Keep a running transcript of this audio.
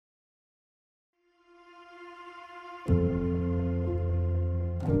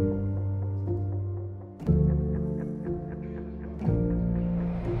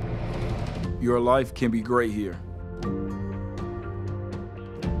Your life can be great here.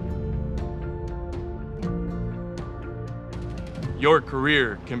 Your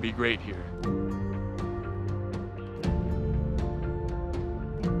career can be great here.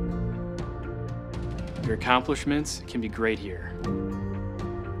 Your accomplishments can be great here.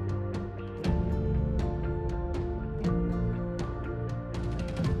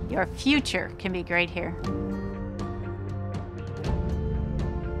 Your future can be great here.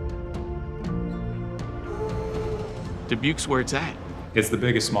 Dubuque's where it's at. It's the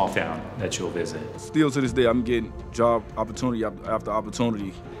biggest small town that you'll visit. Still to this day, I'm getting job opportunity after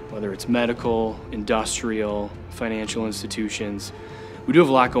opportunity. Whether it's medical, industrial, financial institutions, we do have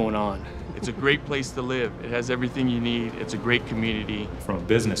a lot going on. It's a great place to live. It has everything you need. It's a great community. From a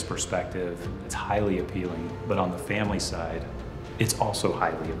business perspective, it's highly appealing, but on the family side, it's also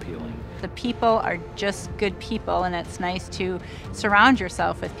highly appealing. The people are just good people, and it's nice to surround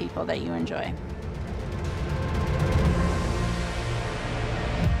yourself with people that you enjoy.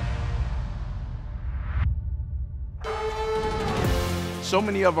 So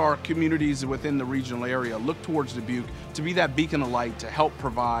many of our communities within the regional area look towards Dubuque to be that beacon of light to help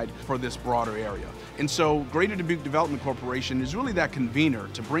provide for this broader area. And so Greater Dubuque Development Corporation is really that convener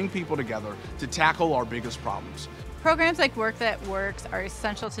to bring people together to tackle our biggest problems. Programs like Work That Works are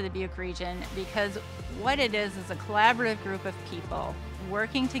essential to the Dubuque region because what it is a collaborative group of people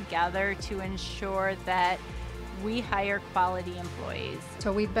working together to ensure that we hire quality employees.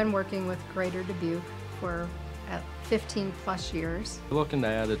 So we've been working with Greater Dubuque for 15 plus years. We're looking to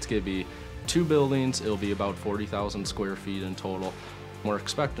add, it's going to be 2 buildings, it'll be about 40,000 square feet in total. We're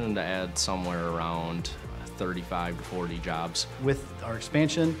expecting to add somewhere around 35 to 40 jobs. With our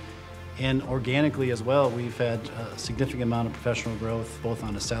expansion and organically as well, we've had a significant amount of professional growth both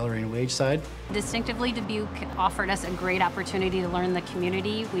on the salary and wage side. Distinctively, Dubuque offered us a great opportunity to learn the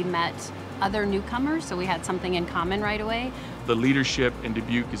community. We met other newcomers, so we had something in common right away. The leadership in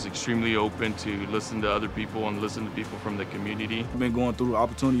Dubuque is extremely open to listen to other people and listen to people from the community. I've been going through the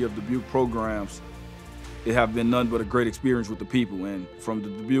opportunity of Dubuque programs. It have been none but a great experience with the people, and from the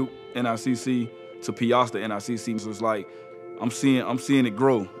Dubuque NICC to Piasta NICC, so it's like I'm seeing it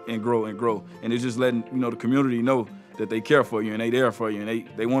grow and grow and grow, and it's just letting the community know that they care for you and they there for you and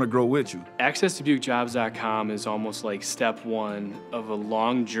they want to grow with you. AccessDubuqueJobs.com is almost like step one of a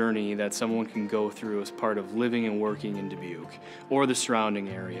long journey that someone can go through as part of living and working in Dubuque or the surrounding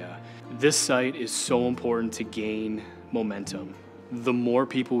area. This site is so important to gain momentum. The more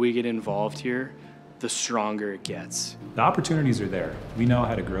people we get involved here, the stronger it gets. The opportunities are there. We know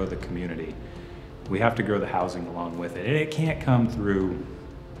how to grow the community. We have to grow the housing along with it. And it can't come through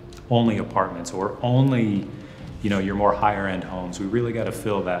only apartments or only your more higher end homes. We really got to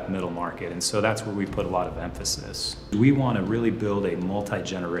fill that middle market, and so that's where we put a lot of emphasis. We want to really build a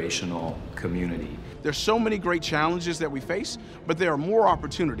multi-generational community. There's so many great challenges that we face, but there are more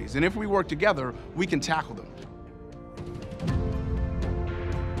opportunities, and if we work together, we can tackle them.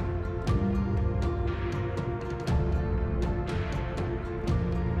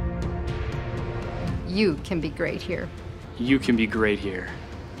 You can be great here. You can be great here.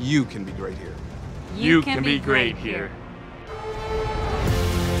 You can be great here. You can be great here.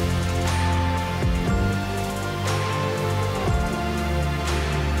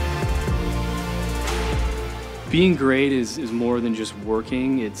 Being great is more than just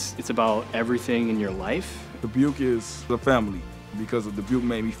working. It's about everything in your life. Dubuque is the family because of Dubuque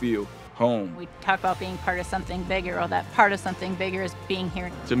made me feel home. We talk about being part of something bigger. Well, that part of something bigger is being here.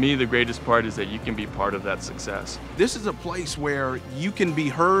 To me, the greatest part is that you can be part of that success. This is a place where you can be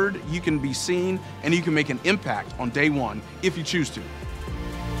heard, you can be seen, and you can make an impact on day one if you choose to.